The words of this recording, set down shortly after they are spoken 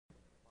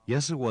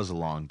Yes, it was a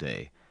long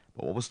day,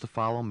 but what was to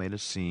follow made it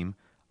seem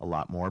a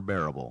lot more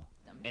bearable.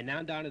 And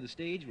now down to the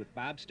stage with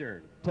Bob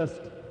Stern.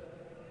 Test.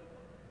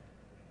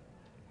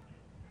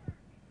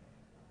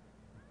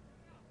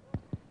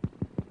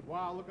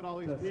 Wow, look at all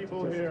these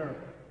people here.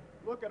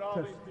 Look at all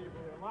these people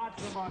here.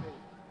 Lots of money.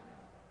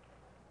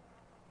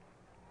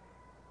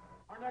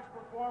 Our next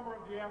performer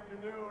of the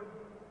afternoon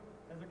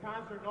has a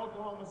concert in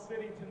Oklahoma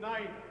City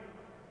tonight.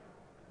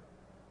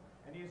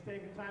 And he has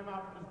taken time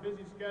out from his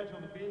busy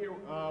schedule to be here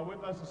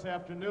with us this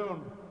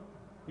afternoon.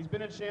 He's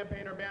been in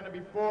Champaign-Urbana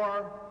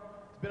before.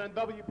 He's been on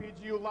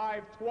WPGU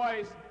Live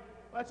twice.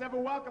 Let's have a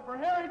welcome for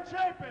Harry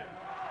Chapin.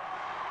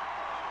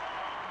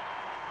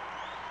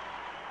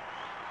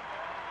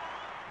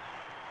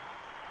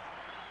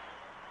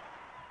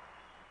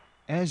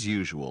 As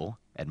usual,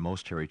 at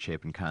most Harry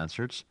Chapin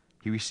concerts,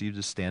 he received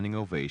a standing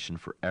ovation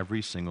for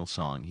every single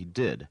song he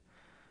did.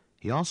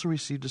 He also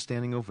received a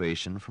standing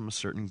ovation from a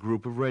certain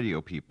group of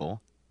radio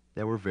people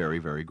that were very,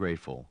 very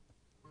grateful.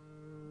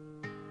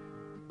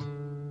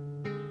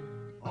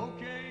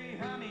 Okay,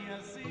 honey,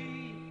 I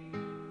see.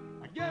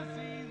 I guess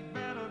he's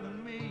better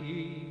than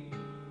me.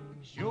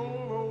 Sure,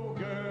 old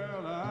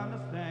girl, I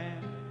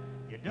understand.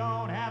 You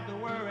don't have to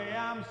worry,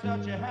 I'm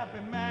such a happy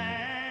man.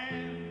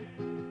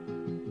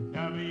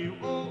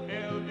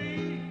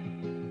 W-O-L-D,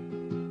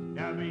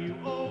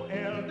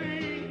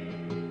 W-O-L-D,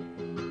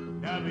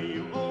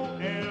 W-O-L-W-O-L-D-D-D.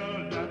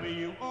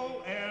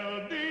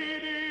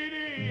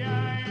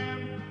 I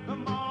am the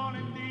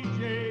morning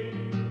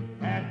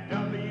DJ at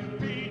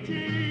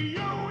WPGU,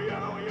 yo,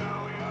 yo,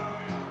 yo, yo.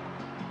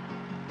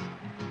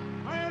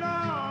 Playing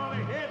all the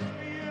hits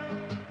for you,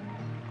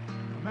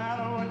 no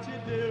matter what you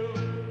do.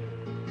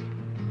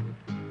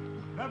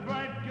 The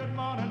bright good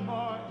morning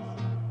voice,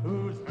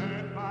 who's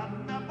heard but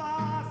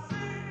never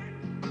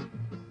seen.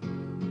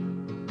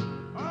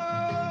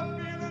 Oh,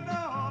 feeling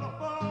all the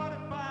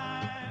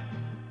 45,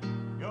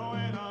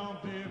 going on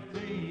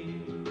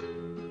 15.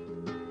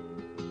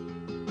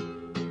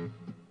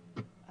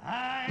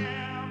 I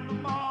am the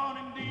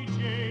morning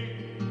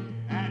DJ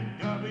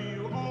at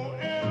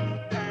WOLD.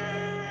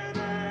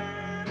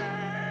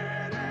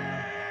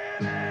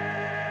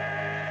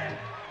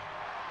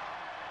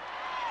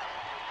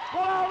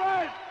 All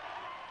right.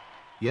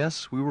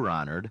 Yes, we were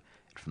honored,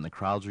 and from the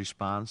crowd's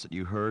response that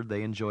you heard,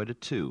 they enjoyed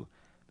it too.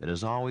 But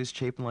as always,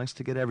 Chapin likes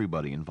to get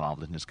everybody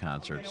involved in his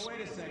concerts. Okay, now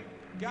wait a second.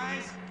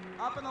 Guys,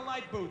 up in the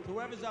light booth,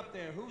 whoever's up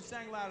there, who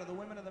sang louder, the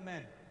women or the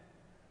men?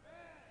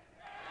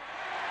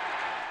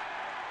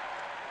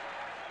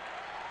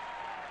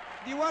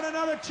 Do you want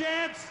another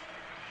chance?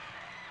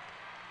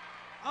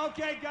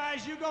 Okay,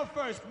 guys, you go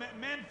first.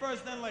 Men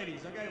first, then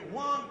ladies. Okay,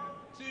 1,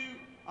 2,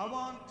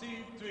 1, 2,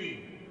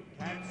 3.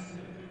 Cats.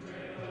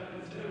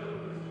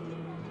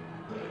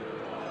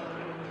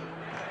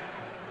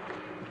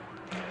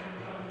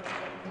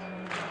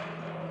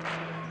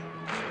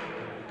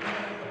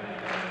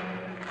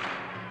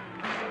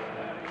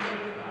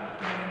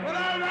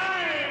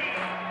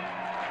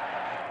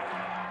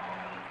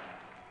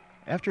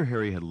 After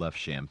Harry had left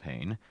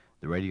Champaign,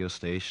 the radio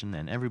station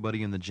and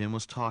everybody in the gym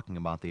was talking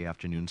about the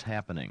afternoon's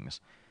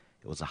happenings.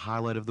 It was a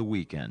highlight of the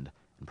weekend,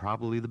 and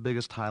probably the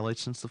biggest highlight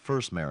since the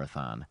first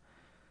marathon.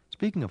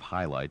 Speaking of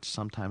highlights,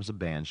 sometimes a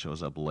band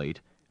shows up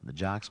late, and the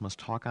jocks must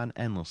talk on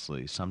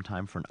endlessly,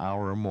 sometime for an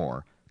hour or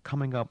more,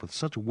 coming up with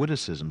such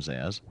witticisms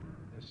as...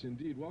 Yes,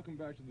 indeed. Welcome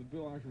back to the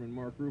Bill Ackerman,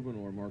 Mark Rubin,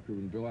 or Mark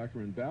Rubin, Bill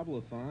Ackerman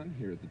Babble-a-thon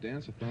here at the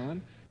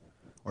Dance-a-thon.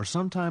 Or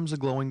sometimes a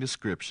glowing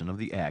description of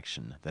the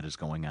action that is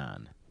going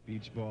on.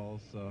 Beach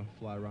balls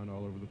fly around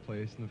all over the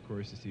place, and of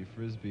course you see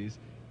frisbees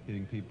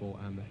hitting people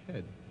on the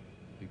head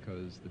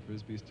because the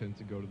frisbees tend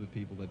to go to the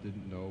people that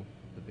didn't know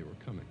that they were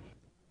coming.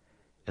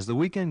 As the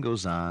weekend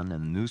goes on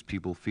and the news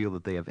people feel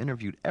that they have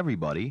interviewed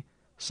everybody,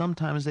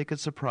 sometimes they could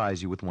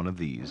surprise you with one of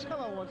these.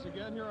 Hello once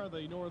again, here on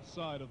the north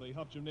side of the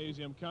Huff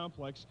Gymnasium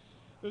complex.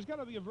 There's got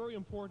to be a very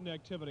important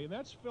activity, and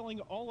that's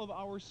filling all of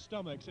our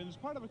stomachs. And as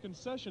part of a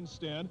concession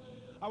stand,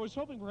 I was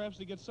hoping perhaps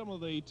to get some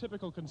of the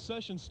typical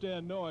concession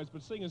stand noise,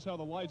 but seeing as how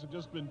the lights have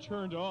just been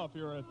turned off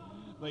here at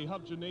the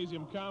Huff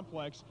Gymnasium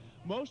complex,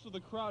 most of the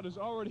crowd has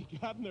already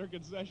gotten their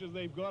concessions.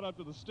 They've gone up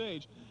to the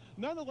stage.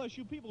 Nonetheless,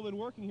 you people have been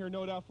working here,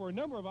 no doubt, for a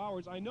number of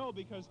hours. I know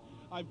because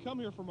I've come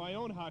here for my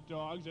own hot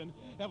dogs and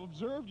have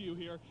observed you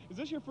here. Is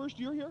this your first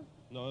year here?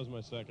 No, this is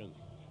my second.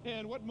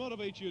 And what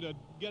motivates you to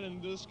get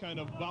into this kind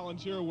of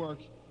volunteer work?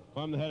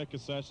 Well, I'm the head of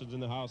concessions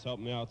in the house,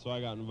 helping me out, so I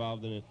got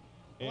involved in it.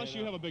 Unless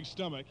you have a big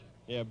stomach.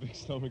 Yeah, big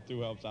stomach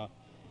too helps out.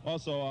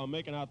 Also,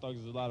 making hot dogs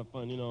is a lot of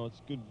fun. You know, it's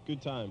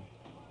good time.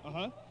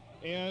 Uh-huh.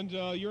 And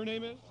your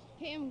name is?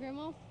 Pam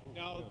Grimmel.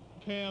 Now,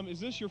 Pam, is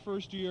this your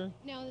first year?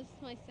 No, this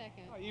is my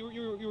second.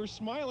 You were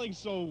smiling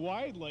so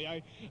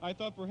widely. I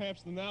thought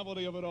perhaps the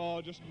novelty of it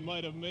all just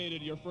might have made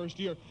it your first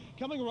year.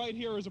 Coming right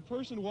here is a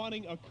person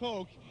wanting a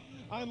Coke.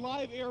 On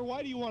live air,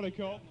 why do you want a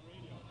Coke?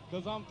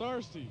 Because I'm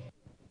thirsty.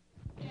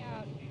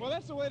 Yeah. Well,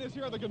 that's the way it is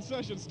here at the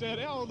concession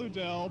stand. Al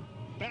Ludell,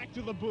 back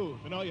to the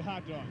booth and all your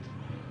hot dogs.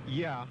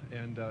 Yeah,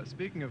 and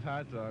speaking of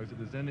hot dogs, if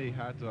there's any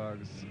hot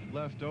dogs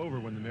left over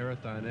when the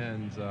marathon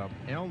ends,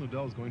 Alan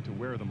Liddell is going to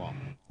wear them all.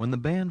 When the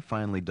band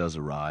finally does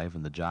arrive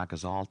and the jock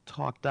is all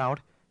talked out,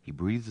 he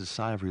breathes a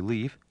sigh of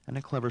relief, and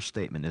a clever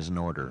statement is in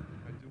order.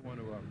 I do want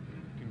to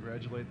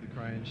congratulate the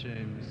Crying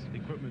Shames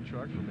equipment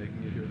truck for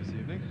making it here this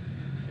evening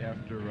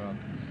after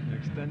an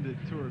extended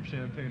tour of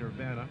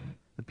Champaign-Urbana.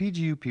 The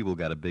PGU people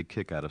got a big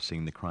kick out of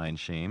seeing the Crying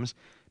Shames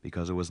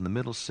because it was in the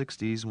middle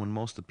 60s when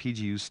most of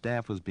PGU's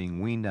staff was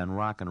being weaned on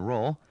rock and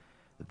roll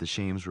that the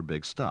Shames were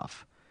big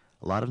stuff.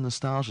 A lot of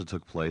nostalgia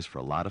took place for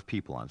a lot of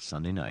people on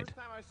Sunday night. The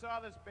first time I saw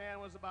this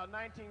band was about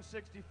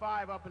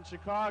 1965 up in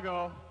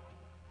Chicago.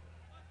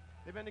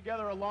 They've been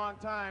together a long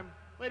time.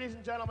 Ladies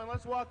and gentlemen,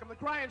 let's welcome the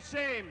Crying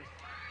Shames.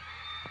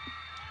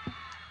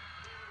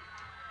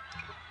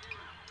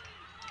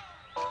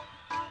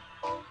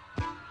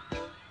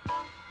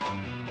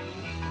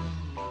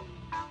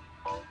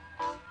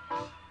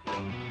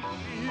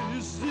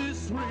 Is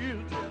this real?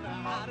 Tell me,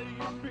 how do you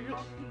feel?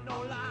 You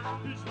know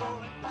life is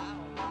rolling down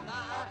the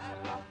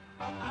line.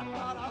 I've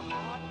got a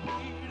heart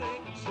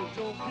beating, so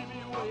don't keep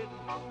me waiting.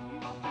 Do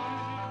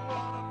you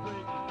wanna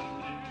break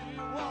me? Do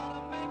you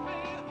wanna make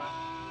me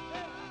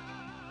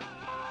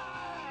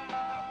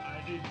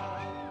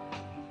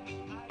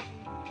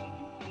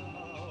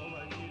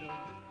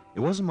It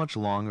wasn't much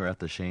longer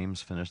after the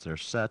Shames finished their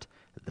set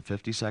that the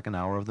 52nd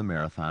hour of the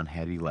marathon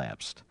had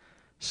elapsed.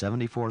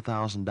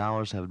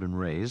 $74,000 had been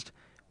raised,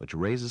 which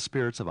raised the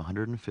spirits of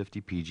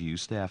 150 PGU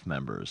staff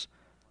members.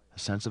 A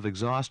sense of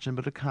exhaustion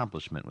but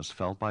accomplishment was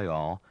felt by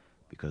all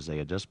because they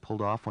had just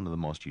pulled off one of the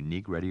most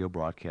unique radio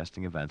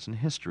broadcasting events in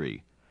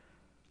history.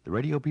 The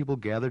radio people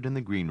gathered in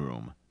the green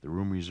room, the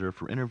room reserved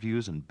for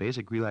interviews and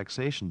basic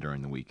relaxation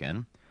during the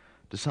weekend,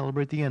 to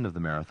celebrate the end of the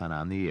marathon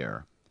on the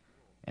air.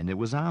 And it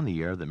was on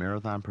the air that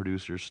marathon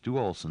producer Stu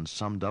Olson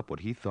summed up what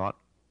he thought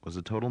was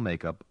the total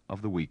makeup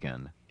of the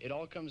weekend. It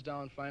all comes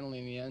down finally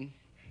in the end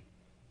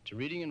to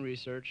reading and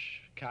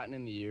research, cotton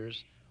in the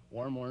ears,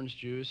 warm orange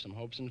juice, some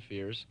hopes and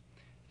fears,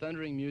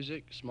 thundering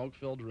music,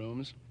 smoke-filled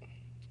rooms,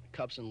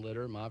 cups and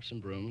litter, mops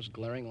and brooms,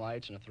 glaring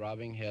lights and a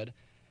throbbing head,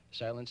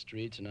 silent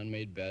streets and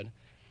unmade bed,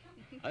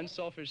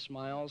 unselfish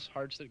smiles,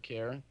 hearts that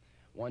care,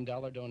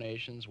 $1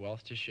 donations,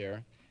 wealth to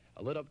share,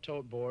 a lit-up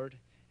tote board,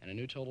 and a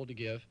new total to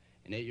give,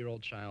 an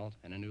 8-year-old child,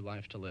 and a new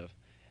life to live.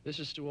 This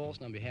is Stu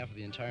Olson on behalf of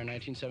the entire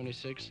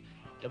 1976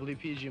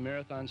 WPGU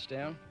Marathon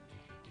staff,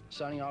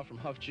 signing off from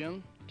Huff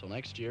Gym. Till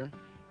next year,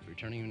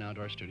 returning you now to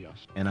our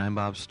studios. And I'm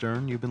Bob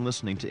Stern. You've been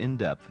listening to In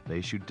Depth.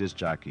 They shoot disc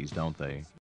jockeys, don't they?